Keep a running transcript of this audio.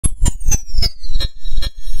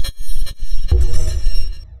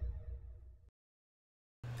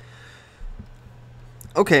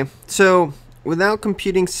Okay, so without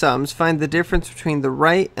computing sums, find the difference between the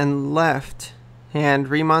right and left hand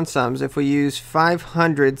Riemann sums if we use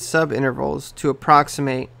 500 subintervals to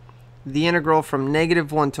approximate the integral from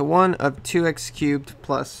 -1 to 1 of 2x cubed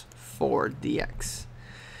plus 4 dx.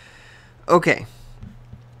 Okay,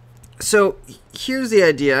 so here's the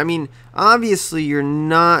idea. I mean, obviously you're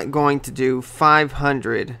not going to do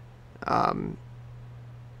 500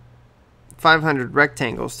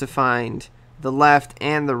 rectangles to find the left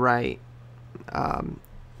and the right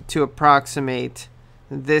to approximate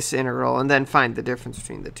this integral and then find the difference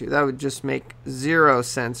between the two. That would just make zero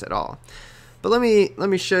sense at all. But let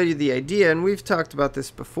me show you the idea, and we've talked about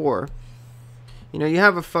this before. You know, you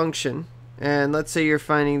have a function, and let's say you're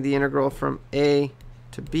finding the integral from a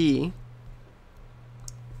to b,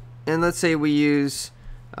 and let's say we use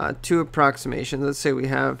two approximations. Let's say we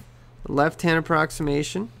have the left-hand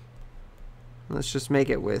approximation. Let's just make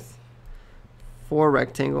it with 4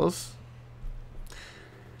 rectangles.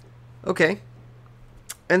 Okay.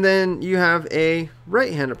 And then you have a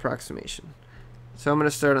right-hand approximation. So I'm going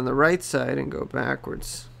to start on the right side and go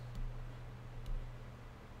backwards.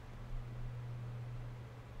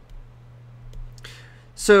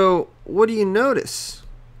 So what do you notice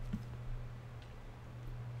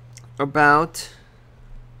about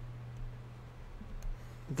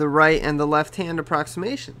the right and the left-hand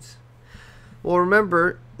approximations? Well,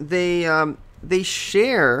 remember, they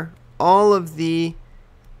share all of the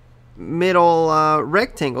middle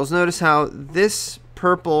rectangles. Notice how this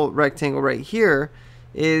purple rectangle right here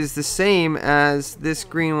is the same as this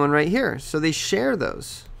green one right here. So they share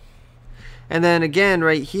those. And then again,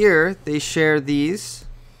 right here, they share these.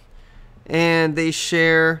 And they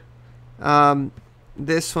share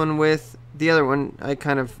this one with the other one. I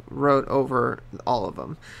kind of wrote over all of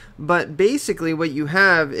them. But basically what you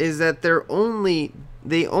have is that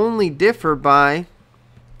they only differ by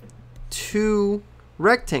 2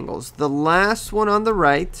 rectangles. The last one on the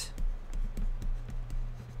right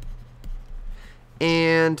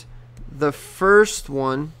and the first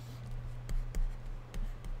one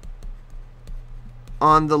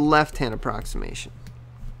on the left-hand approximation.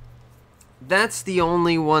 That's the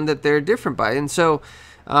only one that they're different by. And so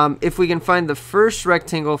if we can find the first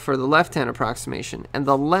rectangle for the left-hand approximation and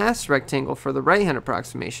the last rectangle for the right-hand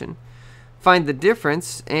approximation, find the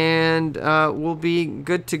difference, and we'll be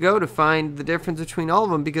good to go to find the difference between all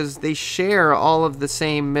of them because they share all of the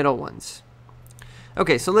same middle ones.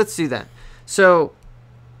 Okay, so let's do that. So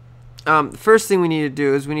the first thing we need to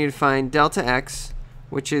do is we need to find delta x,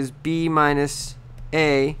 which is b minus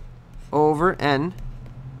a over n.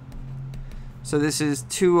 So this is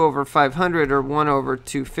 2 over 500, or 1 over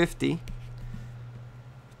 250.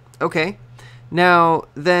 Okay. Now,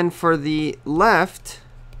 then for the left,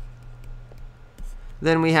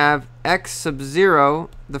 then we have x sub 0.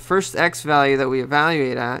 The first x value that we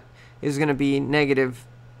evaluate at is going to be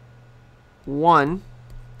 -1.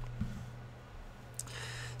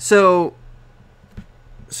 So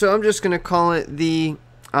I'm just going to call it the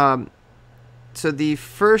so the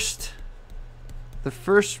first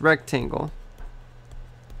rectangle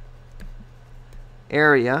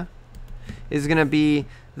area is going to be,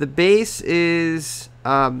 the base is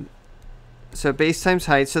so base times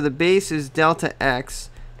height. So the base is delta x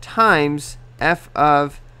times f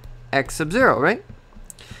of x sub 0, right?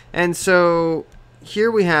 And so here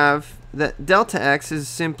we have that delta x is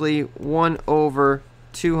simply 1 over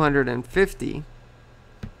 250.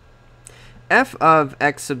 F of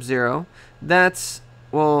x sub 0, that's,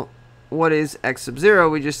 well, what is x sub 0?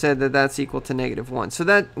 We just said that that's equal to -1. So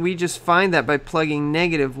that we just find that by plugging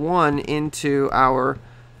 -1 into our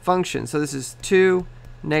function. So this is 2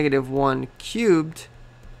 -1 cubed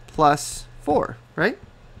plus 4, right?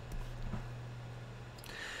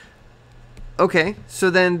 Okay, so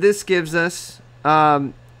then this gives us,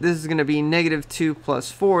 this is going to be -2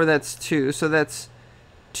 plus 4, that's 2. So that's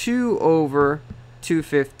 2 over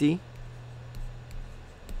 250.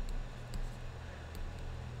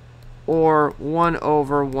 Or 1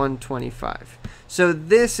 over 125. So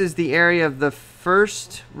this is the area of the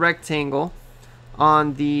first rectangle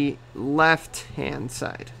on the left-hand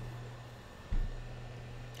side.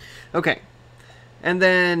 Okay. And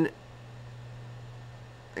then,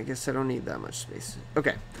 I guess I don't need that much space.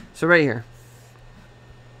 Okay. So right here.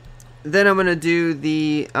 Then I'm going to do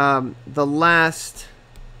the last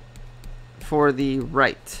for the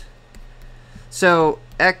right. So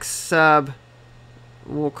x sub,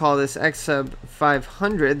 we'll call this x sub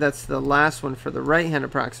 500, that's the last one for the right-hand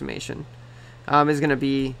approximation, is going to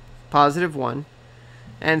be +1.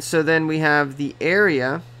 And so then we have the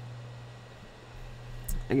area.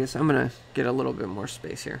 I guess I'm going to get a little bit more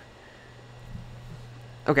space here.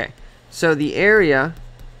 Okay, so the area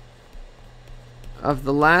of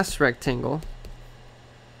the last rectangle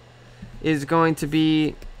is going to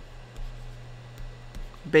be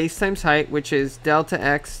base times height, which is delta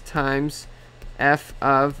x times f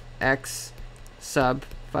of x sub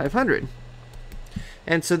 500.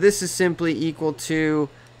 And so this is simply equal to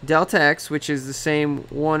delta x, which is the same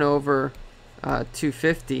 1 over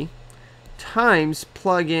 250, times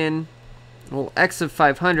plug in, well, x of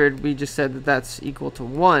 500, we just said that that's equal to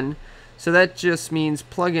 1. So that just means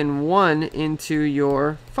plug in 1 into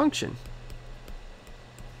your function.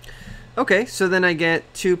 Okay, so then I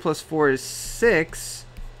get 2 plus 4 is 6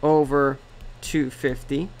 over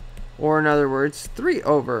 250, or in other words, 3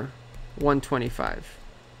 over 125.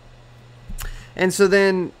 And so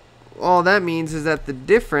then all that means is that the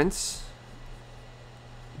difference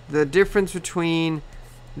between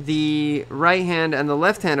the right hand and the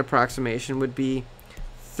left hand approximation would be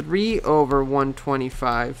 3 over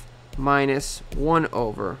 125 minus 1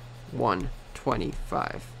 over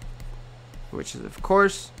 125, which is, of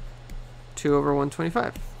course, 2 over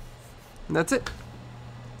 125. And that's it.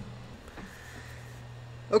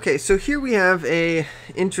 Okay, so here we have a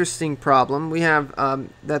interesting problem. We have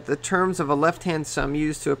that the terms of a left-hand sum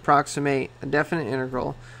used to approximate a definite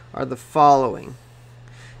integral are the following.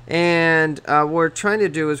 And what we're trying to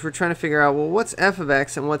do is we're trying to figure out, well, what's f of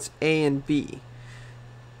x and what's a and b?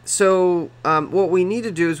 So what we need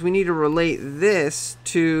to do is we need to relate this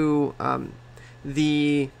to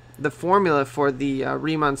the formula for the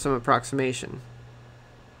Riemann sum approximation.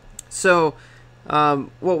 So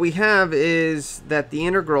what we have is that the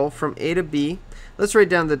integral from a to b, let's write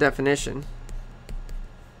down the definition.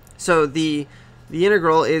 So the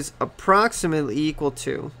integral is approximately equal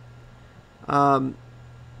to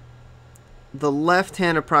the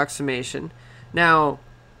left-hand approximation. Now,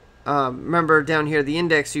 remember down here, the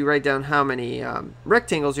index, you write down how many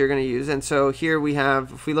rectangles you're going to use. And so here we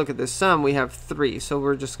have, if we look at this sum, we have 3. So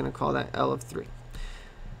we're just going to call that L of 3.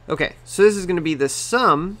 Okay, so this is going to be the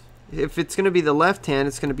sum. If it's going to be the left hand,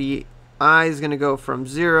 it's going to be, I is going to go from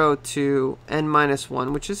 0 to n minus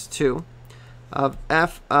 1, which is 2, of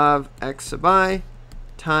f of x sub I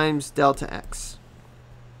times delta x.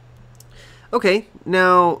 Okay,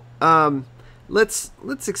 now let's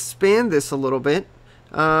expand this a little bit.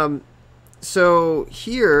 So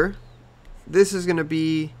here, this is going to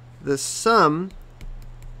be the sum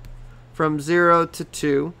from 0 to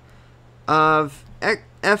 2 of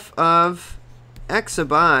f of x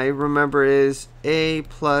sub I, remember, is a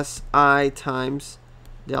plus I times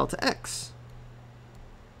delta x,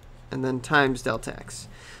 and then times delta x.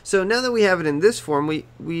 So now that we have it in this form,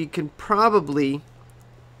 we can probably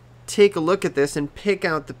take a look at this and pick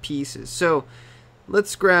out the pieces. So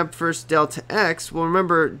let's grab first delta x. Well,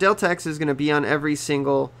 remember, delta x is going to be on every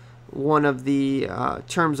single one of the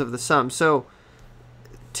terms of the sum. So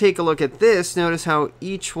take a look at this. Notice how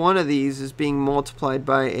each one of these is being multiplied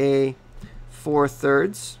by a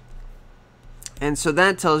 4/3. And so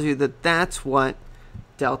that tells you that that's what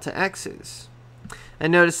delta x is.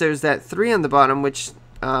 And notice there's that 3 on the bottom, which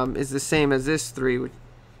is the same as this 3.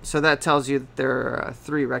 So that tells you that there are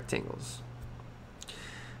 3 rectangles.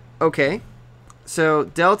 Okay, so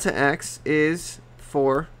delta x is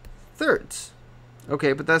 4/3.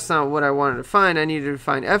 Okay, but that's not what I wanted to find. I needed to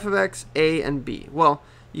find f of x, a, and b. Well,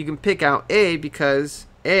 you can pick out a because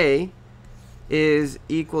a is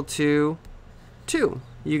equal to 2.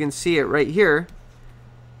 You can see it right here.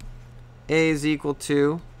 A is equal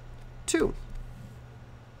to 2.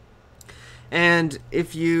 And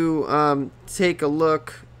if you take a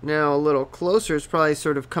look now a little closer, it's probably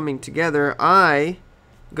sort of coming together. I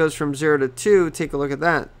goes from 0 to 2. Take a look at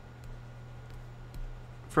that.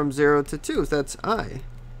 From 0 to 2, that's I.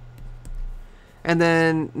 And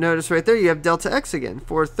then notice right there you have delta x again,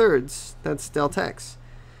 4/3. That's delta x.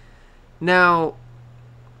 Now,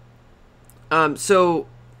 so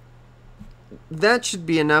that should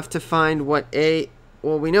be enough to find what a,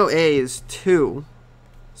 well, we know a is 2.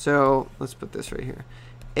 So let's put this right here.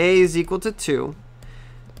 A is equal to 2.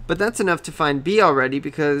 But that's enough to find b already,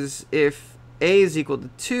 because if a is equal to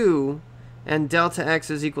 2 and delta x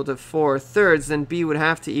is equal to 4/3, then b would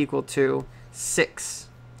have to equal to 6.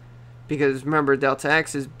 Because remember, delta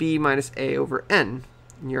x is b minus a over n.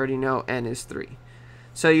 And you already know n is 3.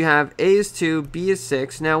 So you have a is 2, b is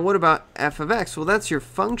 6. Now what about f of x? Well, that's your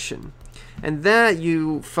function. And that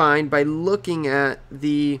you find by looking at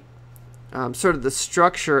the sort of the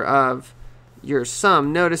structure of your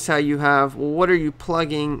sum. Notice how you have, well, what are you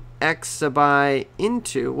plugging x sub I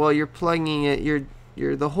into? Well, you're plugging it,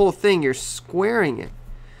 you're the whole thing, you're squaring it.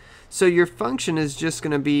 So your function is just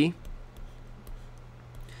going to be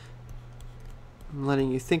I'm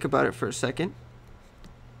letting you think about it for a second.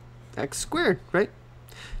 X squared, right?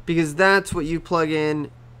 Because that's what you plug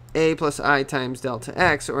in a plus I times delta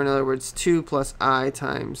x, or in other words, 2 plus I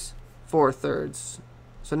times 4/3.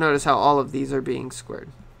 So notice how all of these are being squared.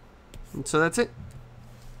 And so that's it.